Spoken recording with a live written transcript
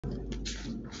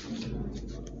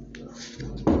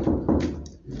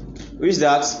Who is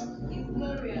that?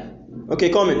 Okay,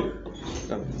 come in.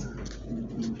 Come.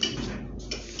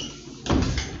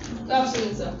 Good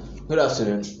afternoon, sir. Good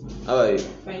afternoon. How are you?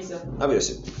 Fine, sir. Have your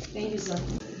seat. Thank you, sir.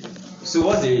 So,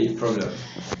 what's the problem?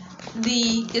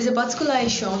 There's a particular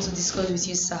issue I want to discuss with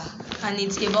you, sir, and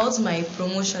it's about my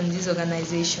promotion in this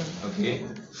organization. Okay.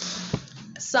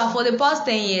 Sir, for the past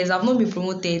 10 years, I've not been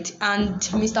promoted, and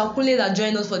Mr. Kule that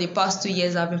joined us for the past 2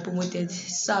 years have been promoted.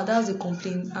 Sir, that's the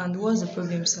complaint, and what's the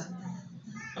problem, sir?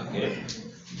 Okay.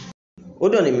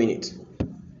 Hold on a minute.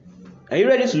 Are you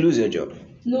ready to lose your job?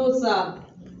 No, sir.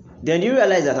 Then do you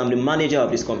realize that I'm the manager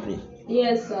of this company?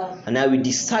 Yes, sir. And I will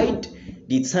decide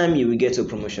the time you will get a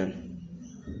promotion.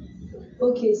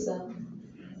 Okay, sir.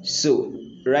 So,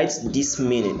 right this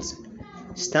minute,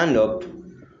 stand up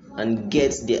and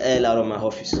get the hell out of my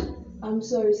office. I'm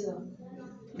sorry, sir.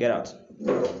 Get out.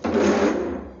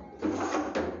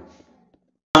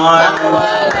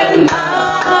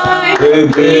 We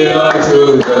belong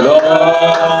to the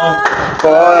Lord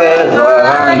forever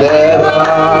and ever.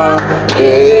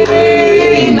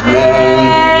 Amen.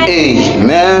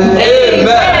 Amen.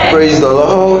 Amen. Praise the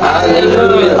Lord.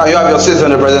 Hallelujah. Can you have your seats in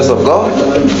the presence of God?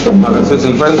 Have your seats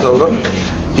in the presence of God.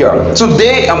 Here.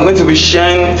 Today I'm going to be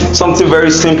sharing something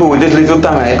very simple with this little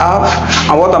time I have,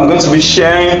 and what I'm going to be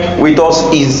sharing with us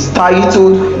is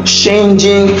titled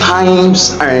Changing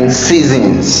Times and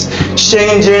Seasons.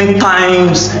 Changing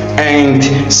Times and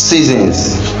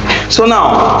Seasons. So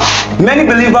now, many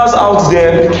believers out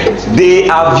there, they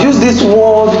have used this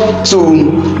word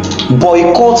to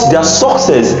boycott their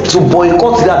success, to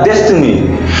boycott their destiny.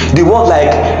 The word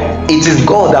like, it is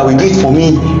God that will do it for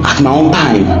me at my own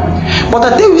time. But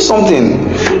I tell you something,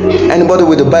 anybody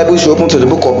with the Bible should open to the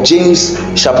book of James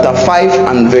chapter 5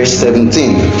 and verse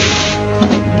 17.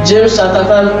 James chapter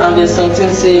 5 and verse 17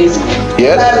 says,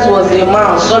 Yes. Christ was a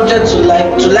man subject to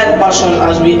like passion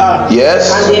as we are. Yes.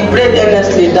 And he prayed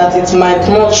earnestly that it might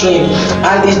not rain,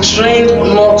 and it rained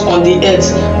not on the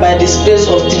earth by the space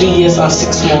of 3 years and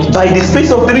 6 months. By the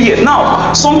space of 3 years.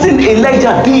 Now, something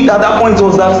Elijah did at that point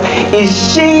was that he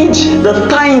changed the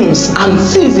times and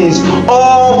seasons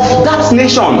of that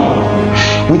nation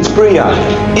with prayer.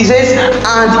 He says,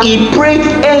 and he prayed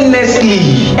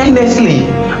earnestly.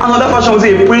 Another version will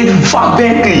say he prayed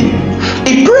fervently.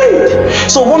 He prayed.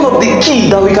 So one of the key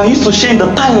that we can use to change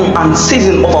the time and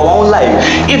season of our own life,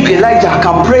 if Elijah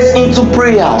can press into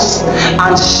prayers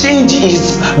and change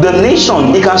the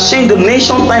nation, he can change the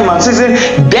nation time and season,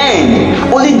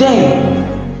 then, only then,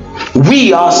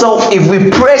 we ourselves, if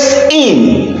we press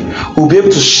in, we'll be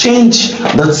able to change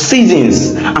the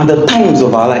seasons and the times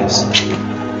of our lives.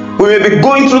 We may be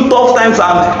going through tough times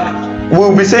and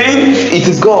we'll be saying, it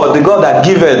is God, the God that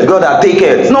giveth, God that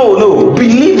taketh. No.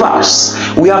 Believers,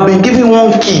 we have been given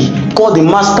one key called the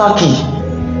master key.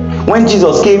 When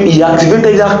Jesus came, he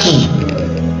activated that key.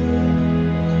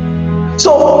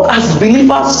 So, as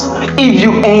believers, if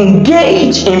you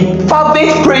engage in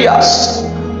fervent prayers,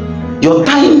 your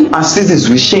time and seasons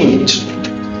will change.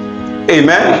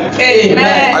 Amen.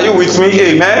 Amen. Are you with me?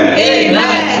 Amen.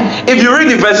 Amen. If you read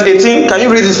the verse 18, can you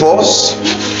read it for us?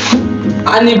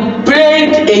 And he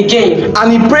prayed again.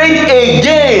 And he prayed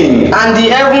again. And the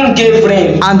heaven gave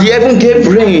rain. And the heaven gave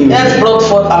rain. Earth brought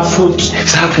forth her fruit.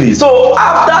 Exactly. So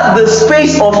after the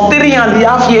space of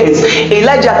 3.5 years,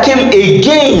 Elijah came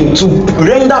again to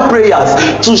render prayers,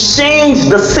 to change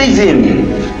the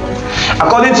season.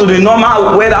 According to the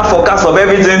normal weather forecast of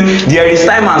everything, there is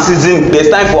time and season. There's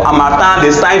time for harmattan,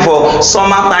 there's time for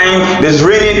summertime, there's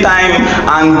raining time,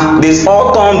 and there's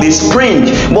autumn, there's spring.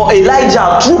 But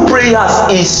Elijah, through prayers,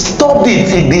 he stopped it.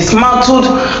 He dismantled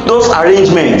those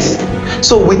arrangements.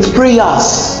 So with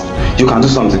prayers, you can do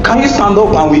something. Can you stand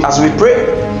up and as we pray?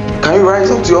 Can you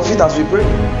rise up to your feet as we pray?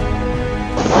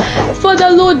 Father,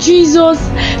 Lord Jesus,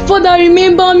 Father,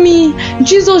 remember me.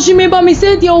 Jesus, remember me.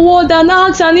 Said your word, and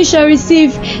ask and it shall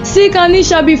receive. Seek and it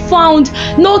shall be found.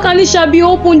 Knock and it shall be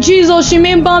opened. Jesus,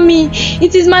 remember me.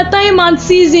 It is my time and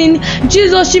season.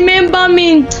 Jesus, remember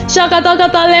me. Shakata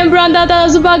kata lembranda da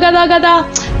zubagada gada.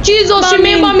 Jesus,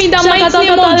 remember me. The mighty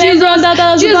name of Jesus.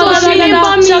 Jesus,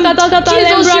 remember me. Shakata kata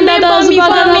lembranda da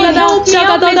zubagada gada.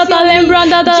 Shakata kata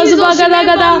lembranda da zubagada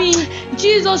gada.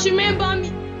 Jesus, remember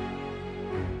me.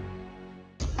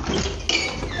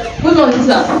 Good morning,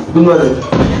 sir. Good morning.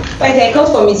 Wait, I called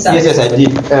for me, sir. Yes, I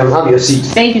did. Have your seat.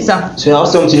 Thank you, sir. So I have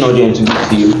something urgent to give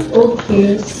to you.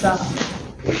 Okay, sir.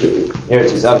 Okay, here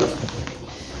it is. Have it.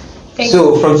 Thank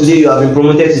So from today you have been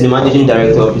promoted to the managing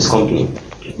director of this company.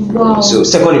 Wow. So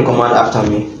second in command after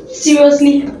me.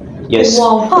 Seriously? Yes.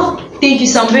 Wow. Oh, thank you,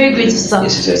 sir. I'm very grateful, sir.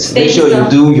 Yes. Thank Make sure you, you sir.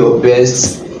 do your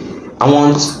best. I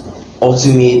want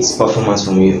ultimate performance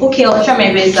from you. Okay, I'll try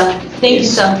my best, sir. Thank you,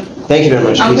 sir. Thank you very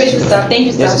much. I'm grateful, sir. Thank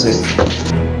you, sir. Yes,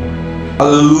 yes.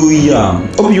 Hallelujah.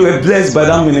 Hope you were blessed by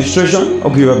that ministration.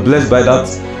 Hope you were blessed by that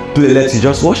playlet you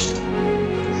just watched.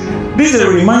 This is a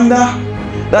reminder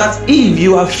that if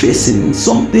you are facing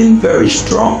something very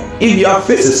strong, if you are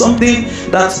facing something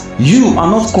that you are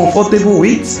not comfortable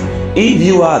with, if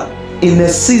you are in a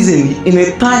season, in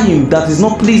a time that is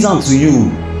not pleasant to you,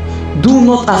 do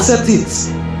not accept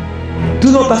it.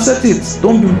 Do not accept it.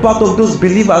 Don't be part of those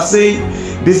believers saying,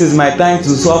 this is my time to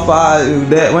suffer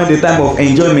when the time of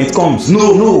enjoyment comes.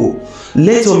 No, no.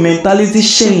 Let your mentality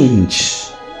change.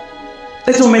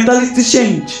 Let your mentality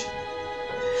change.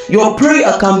 Your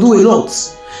prayer can do a lot.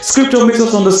 Scripture makes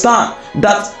us understand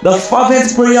that the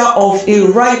fervent prayer of a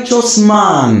righteous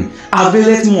man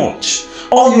availeth much.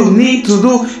 All you need to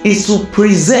do is to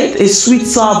present a sweet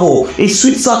savour, a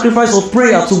sweet sacrifice of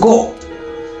prayer to God,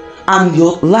 and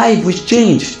your life will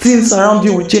change. Things around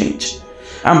you will change.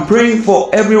 I'm praying for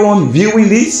everyone viewing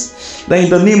this, that in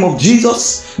the name of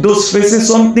Jesus, those facing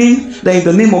something, that in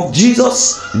the name of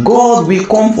Jesus, God will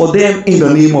come for them in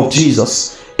the name of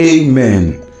Jesus.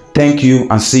 Amen. Thank you,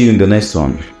 and see you in the next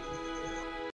one.